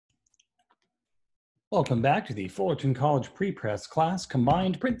Welcome back to the Fullerton College Pre-Press class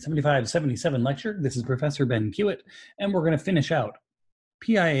combined print 7577 lecture. This is Professor Ben Hewitt, and we're going to finish out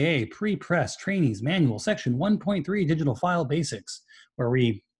PIA Pre-Press Trainees Manual Section 1.3 Digital File Basics, where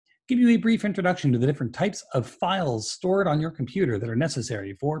we give you a brief introduction to the different types of files stored on your computer that are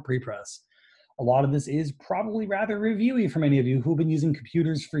necessary for pre-press. A lot of this is probably rather reviewy for many of you who've been using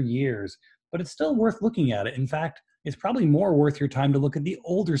computers for years, but it's still worth looking at it. In fact, it's probably more worth your time to look at the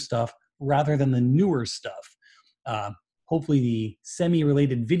older stuff rather than the newer stuff. Hopefully the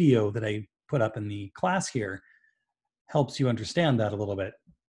semi-related video that I put up in the class here helps you understand that a little bit,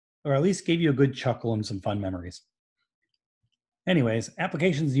 or at least gave you a good chuckle and some fun memories. Anyways,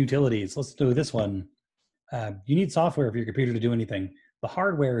 applications and utilities. Let's do this one. You need software for your computer to do anything. The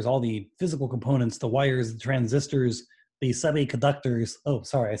hardware is all the physical components, the wires, the transistors, the semiconductors. Oh,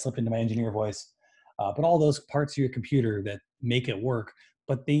 sorry, I slipped into my engineer voice. But all those parts of your computer that make it work,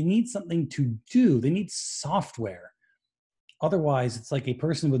 but they need something to do. They need software. Otherwise, it's like a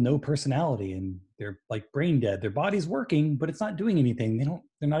person with no personality and they're like brain dead. Their body's working, but it's not doing anything.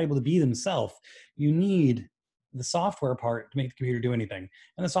 They're not able to be themselves. You need the software part to make the computer do anything.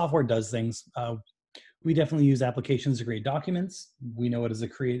 And the software does things. We definitely use applications to create documents. We know it as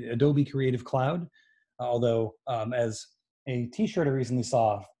Adobe Creative Cloud, although as a t-shirt I recently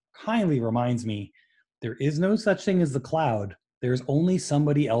saw kindly reminds me, there is no such thing as the cloud. There's only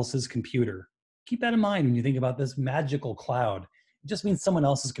somebody else's computer. Keep that in mind when you think about this magical cloud. It just means someone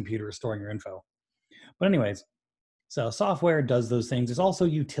else's computer is storing your info. But anyways, so software does those things. There's also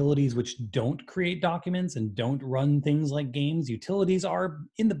utilities which don't create documents and don't run things like games. Utilities are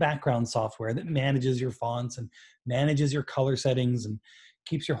in the background software that manages your fonts and manages your color settings and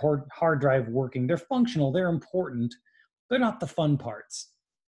keeps your hard drive working. They're functional, they're important. They're not the fun parts.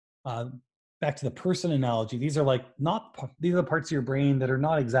 Back to the person analogy, these are the parts of your brain that are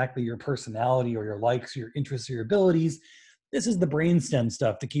not exactly your personality or your likes, your interests, or your abilities. This is the brainstem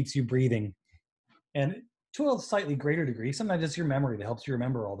stuff that keeps you breathing. And to a slightly greater degree, sometimes it's your memory that helps you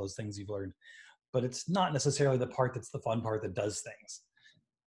remember all those things you've learned. But it's not necessarily the part that's the fun part that does things.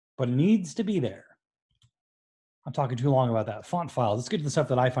 But it needs to be there. I'm talking too long about that. Font files. Let's get to the stuff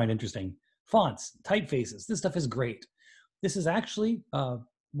that I find interesting. Fonts, typefaces. This stuff is great. This is actually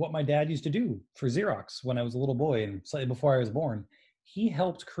what my dad used to do for Xerox when I was a little boy and slightly before I was born. He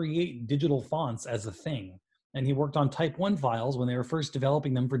helped create digital fonts as a thing. And he worked on Type 1 files when they were first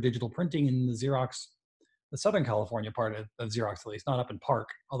developing them for digital printing in the Xerox, the Southern California part of Xerox, at least, not up in Park,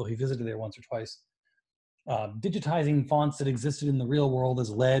 although he visited there once or twice. Digitizing fonts that existed in the real world as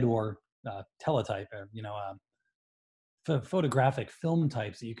lead or teletype, or, photographic film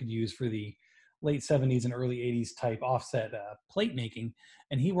types that you could use for the late 70s and early 80s type offset plate making.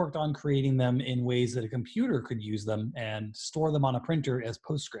 And he worked on creating them in ways that a computer could use them and store them on a printer as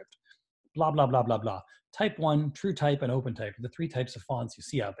PostScript. Blah, blah, blah, blah, blah. Type 1, True Type, and Open Type are the three types of fonts you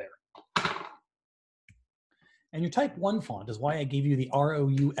see out there. And your Type 1 font is why I gave you the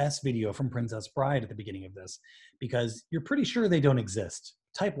ROUS video from Princess Bride at the beginning of this, because you're pretty sure they don't exist.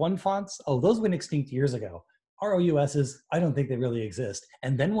 Type 1 fonts, oh, those went extinct years ago. ROUSs, I don't think they really exist.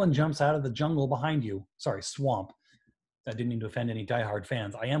 And then one jumps out of the jungle behind you. Sorry, swamp. I didn't mean to offend any diehard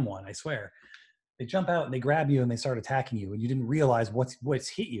fans. I am one, I swear. They jump out and they grab you and they start attacking you and you didn't realize what's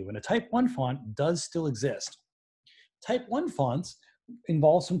hit you. And a Type 1 font does still exist. Type 1 fonts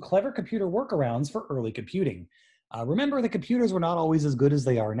involve some clever computer workarounds for early computing. Remember, the computers were not always as good as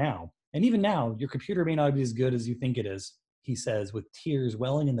they are now. And even now, your computer may not be as good as you think it is, he says, with tears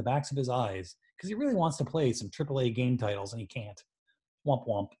welling in the backs of his eyes, because he really wants to play some AAA game titles and he can't. Womp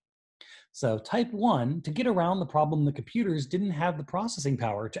womp. So Type 1, to get around the problem the computers didn't have the processing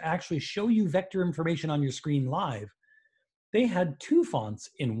power to actually show you vector information on your screen live, they had two fonts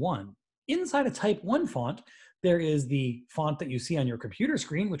in one. Inside a Type 1 font, there is the font that you see on your computer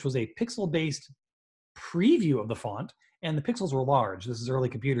screen, which was a pixel-based preview of the font, and the pixels were large. This is early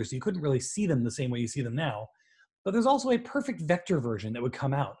computers, so you couldn't really see them the same way you see them now. But there's also a perfect vector version that would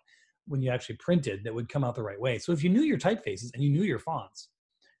come out when you actually printed that would come out the right way. So if you knew your typefaces and you knew your fonts,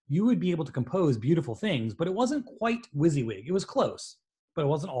 you would be able to compose beautiful things, but it wasn't quite WYSIWYG. It was close, but it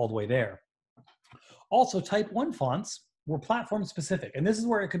wasn't all the way there. Also, Type 1 fonts were platform specific, and this is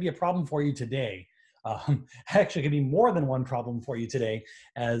where it could be a problem for you today. Actually, it could be more than one problem for you today,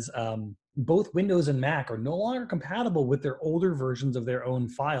 as both Windows and Mac are no longer compatible with their older versions of their own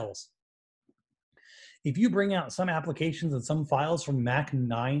files. If you bring out some applications and some files from Mac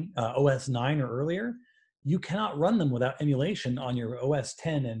 9, OS 9 or earlier, you cannot run them without emulation on your OS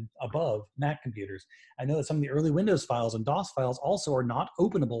 10 and above Mac computers. I know that some of the early Windows files and DOS files also are not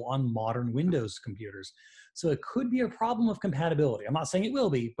openable on modern Windows computers. So it could be a problem of compatibility. I'm not saying it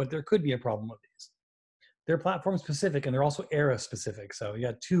will be, but there could be a problem with these. They're platform specific and they're also era specific. So you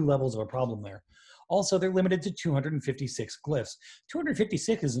got two levels of a problem there. Also, they're limited to 256 glyphs.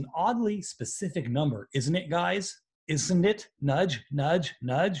 256 is an oddly specific number, isn't it, guys? Isn't it? Nudge, nudge,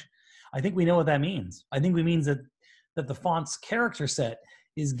 nudge. I think we know what that means. I think it means that the font's character set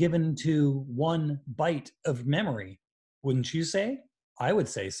is given to 1 byte of memory. Wouldn't you say? I would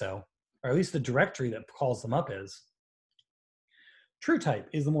say so, or at least the directory that calls them up is. TrueType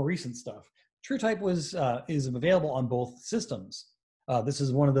is the more recent stuff. TrueType is available on both systems. This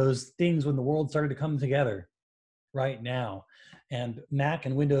is one of those things when the world started to come together right now, and Mac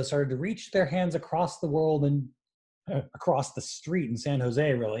and Windows started to reach their hands across the world and across the street in San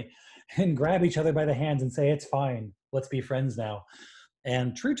Jose, really, and grab each other by the hands and say, it's fine, let's be friends now.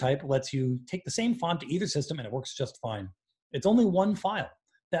 And TrueType lets you take the same font to either system and it works just fine. It's only one file.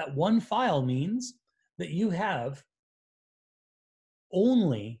 That one file means that you have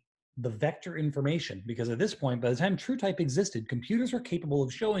only the vector information, because at this point, by the time TrueType existed, computers were capable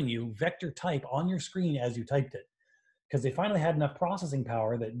of showing you vector type on your screen as you typed it, because they finally had enough processing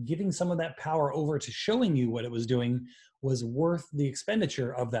power that giving some of that power over to showing you what it was doing was worth the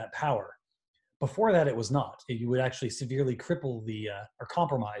expenditure of that power. Before that, it was not. You would actually severely cripple or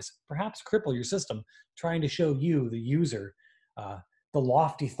compromise, perhaps cripple your system, trying to show you, the user, the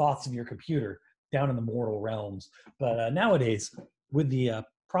lofty thoughts of your computer down in the mortal realms. But nowadays, with the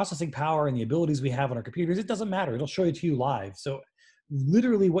processing power and the abilities we have on our computers, it doesn't matter. It'll show it to you live. So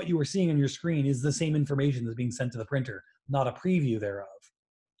literally what you were seeing on your screen is the same information that's being sent to the printer, not a preview thereof.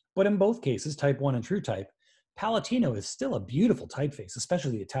 But in both cases, Type 1 and TrueType, Palatino is still a beautiful typeface,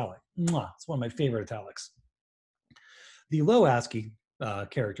 especially the italic. Mwah, it's one of my favorite italics. The low ASCII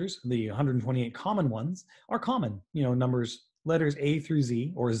characters, the 128 common ones, are common. You know, numbers, letters A through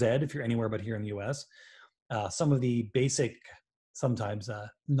Z, or Z if you're anywhere but here in the US. Some of the basic, sometimes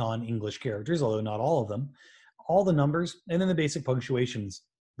non-English characters, although not all of them. All the numbers, and then the basic punctuations,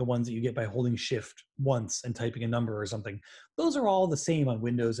 the ones that you get by holding Shift once and typing a number or something. Those are all the same on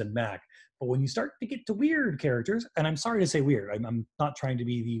Windows and Mac. But when you start to get to weird characters, and I'm sorry to say weird, I'm not trying to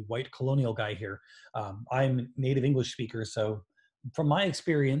be the white colonial guy here. I'm a native English speaker, so from my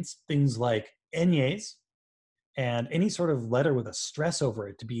experience, things like ñes and any sort of letter with a stress over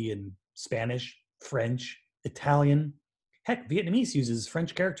it to be in Spanish, French, Italian, heck, Vietnamese uses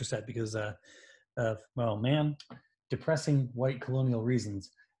French character set because, well, man, depressing white colonial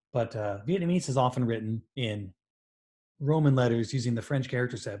reasons. But Vietnamese is often written in Roman letters using the French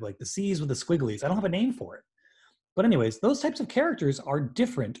character set, like the C's with the squigglies. I don't have a name for it. But anyways, those types of characters are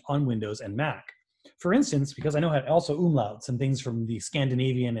different on Windows and Mac. For instance, because I know how also umlauts and things from the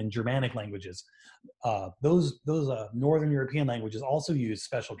Scandinavian and Germanic languages, those Northern European languages also use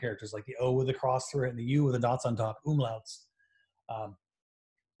special characters like the O with a cross through it and the U with the dots on top, umlauts,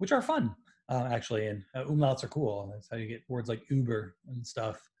 which are fun, actually, and umlauts are cool. That's how you get words like Uber and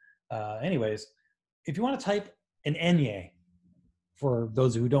stuff. Anyways, if you want to type an ñe, for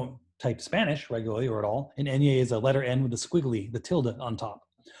those who don't type Spanish regularly or at all, an ñe is a letter N with a squiggly, the tilde on top.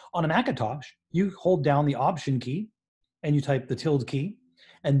 On a Macintosh, you hold down the Option key and you type the tilde key,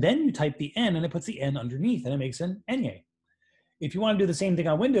 and then you type the N and it puts the N underneath and it makes an ñe. If you want to do the same thing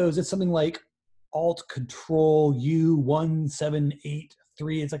on Windows, it's something like Alt Control U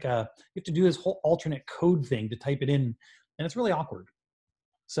 1783. It's like you have to do this whole alternate code thing to type it in, and it's really awkward.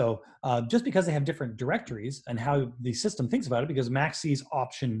 So just because they have different directories and how the system thinks about it, because Mac sees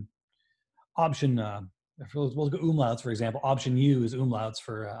option, we'll go umlauts, for example. Option U is umlauts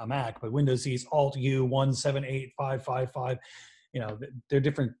for a Mac, but Windows sees Alt U 178555. You know, they're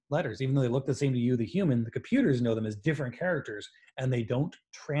different letters. Even though they look the same to you, the human, the computers know them as different characters, and they don't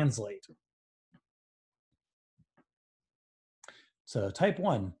translate. So Type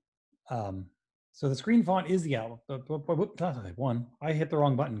 1. So the screen font is the out. Not Type 1. I hit the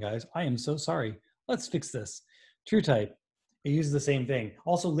wrong button, guys. I am so sorry. Let's fix this. TrueType. It uses the same thing.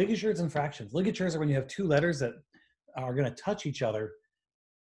 Also, ligatures and fractions. Ligatures are when you have two letters that are going to touch each other,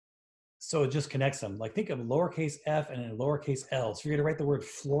 so it just connects them. Like think of a lowercase f and a lowercase l. So you're going to write the word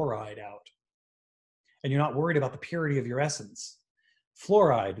fluoride out, and you're not worried about the purity of your essence.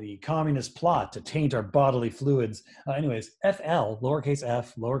 Fluoride, the communist plot to taint our bodily fluids. Anyways, FL, lowercase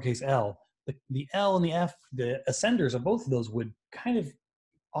f, lowercase l. The L and the F, the ascenders of both of those would kind of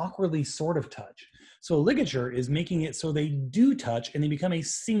awkwardly sort of touch. So a ligature is making it so they do touch and they become a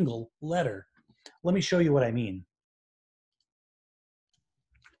single letter. Let me show you what I mean.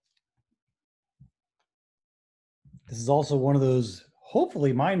 This is also one of those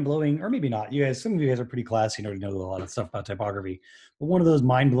hopefully mind-blowing, or maybe not. You guys, some of you guys are pretty classy and already know a lot of stuff about typography. But one of those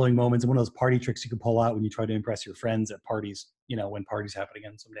mind-blowing moments and one of those party tricks you can pull out when you try to impress your friends at parties, you know, when parties happen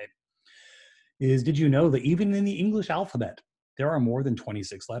again someday. is, did you know that even in the English alphabet, there are more than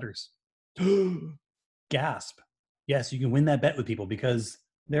 26 letters? Gasp. Yes, you can win that bet with people because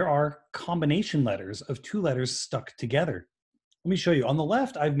there are combination letters of two letters stuck together. Let me show you. On the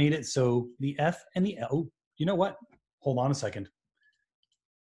left, I've made it so the F and the L. Oh, you know what? Hold on a second.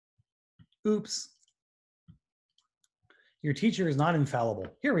 Oops. Your teacher is not infallible.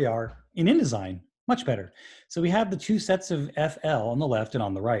 Here we are in InDesign. Much better. So we have the two sets of FL on the left and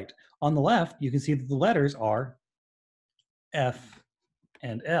on the right. On the left, you can see that the letters are F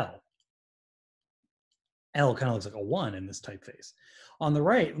and L. L kind of looks like a 1 in this typeface. On the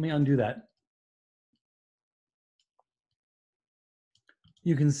right, let me undo that.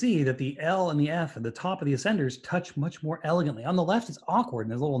 You can see that the L and the F at the top of the ascenders touch much more elegantly. On the left, it's awkward,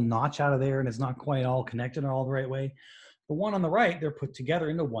 and there's a little notch out of there, and it's not quite all connected all the right way. The one on the right, they're put together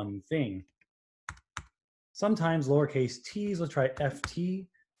into one thing. Sometimes lowercase t's, let's try FT.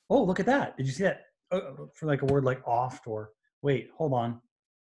 Oh, look at that. Did you see that? For like a word like oft or, wait, hold on.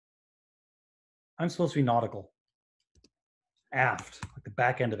 I'm supposed to be nautical. Aft, like the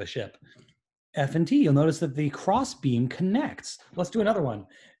back end of a ship. F and T, you'll notice that the cross beam connects. Let's do another one.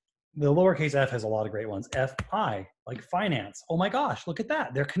 The lowercase f has a lot of great ones. FI, like finance. Oh my gosh, look at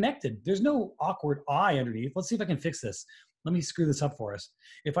that. They're connected. There's no awkward I underneath. Let's see if I can fix this. Let me screw this up for us.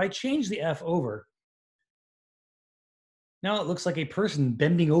 If I change the F over, now it looks like a person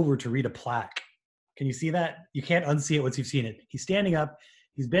bending over to read a plaque. Can you see that? You can't unsee it once you've seen it. He's standing up,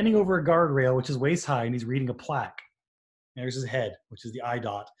 he's bending over a guardrail, which is waist high, and he's reading a plaque. There's his head, which is the I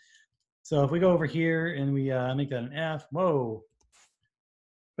dot. So if we go over here and we make that an F, whoa.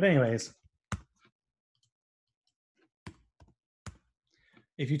 But anyways,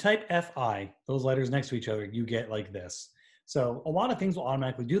 if you type FI, those letters next to each other, you get like this. So a lot of things will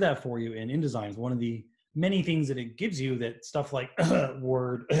automatically do that for you in InDesign. One of the many things that it gives you that stuff like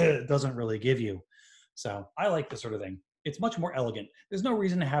Word doesn't really give you. So I like this sort of thing. It's much more elegant. There's no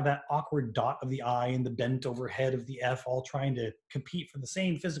reason to have that awkward dot of the I and the bent over head of the F all trying to compete for the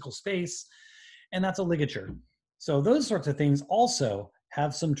same physical space. And that's a ligature. So those sorts of things also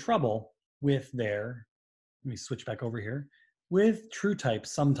have some trouble with their, let me switch back over here, with true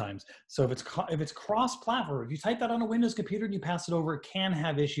types sometimes. So if it's cross-platform, if you type that on a Windows computer and you pass it over, it can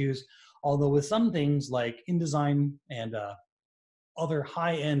have issues. Although with some things like InDesign and other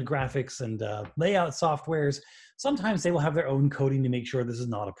high-end graphics and layout softwares, sometimes they will have their own coding to make sure this is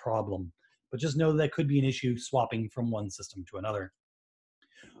not a problem. But just know that could be an issue swapping from one system to another.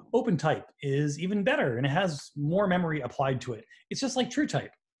 OpenType is even better, and it has more memory applied to it. It's just like TrueType,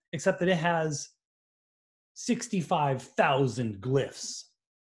 except that it has 65,000 glyphs.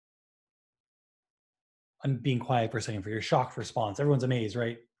 I'm being quiet for a second for your shocked response. Everyone's amazed,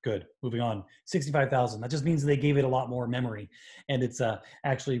 right? Good. Moving on. 65,000. That just means they gave it a lot more memory, and it's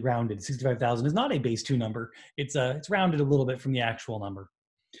actually rounded. 65,000 is not a base 2 number. It's rounded a little bit from the actual number.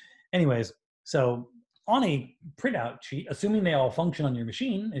 Anyways, so on a printout sheet, assuming they all function on your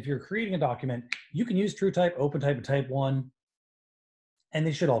machine, if you're creating a document, you can use TrueType, OpenType, and Type 1, and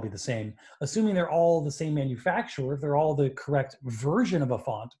they should all be the same. Assuming they're all the same manufacturer, if they're all the correct version of a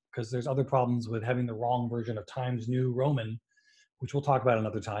font, because there's other problems with having the wrong version of Times New Roman, which we'll talk about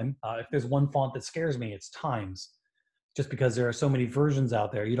another time. If there's one font that scares me, it's Times. Just because there are so many versions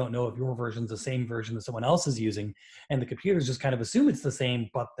out there, you don't know if your version's the same version that someone else is using, and the computers just kind of assume it's the same,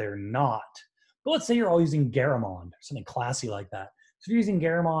 but they're not. But let's say you're all using Garamond, or something classy like that. So if you're using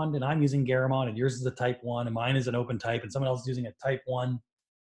Garamond, and I'm using Garamond, and yours is a Type 1, and mine is an OpenType, and someone else is using a Type 1,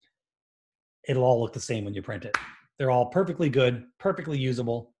 it'll all look the same when you print it. They're all perfectly good, perfectly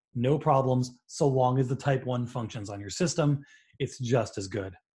usable, no problems, so long as the Type 1 functions on your system. It's just as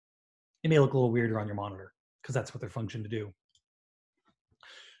good. It may look a little weirder on your monitor because that's what they're functioned to do.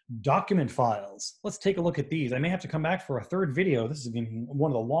 Document files. Let's take a look at these. I may have to come back for a third video. This is going to be one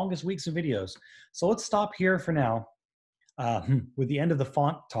of the longest weeks of videos. So let's stop here for now with the end of the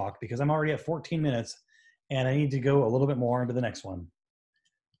font talk because I'm already at 14 minutes and I need to go a little bit more into the next one.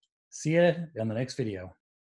 See you in the next video.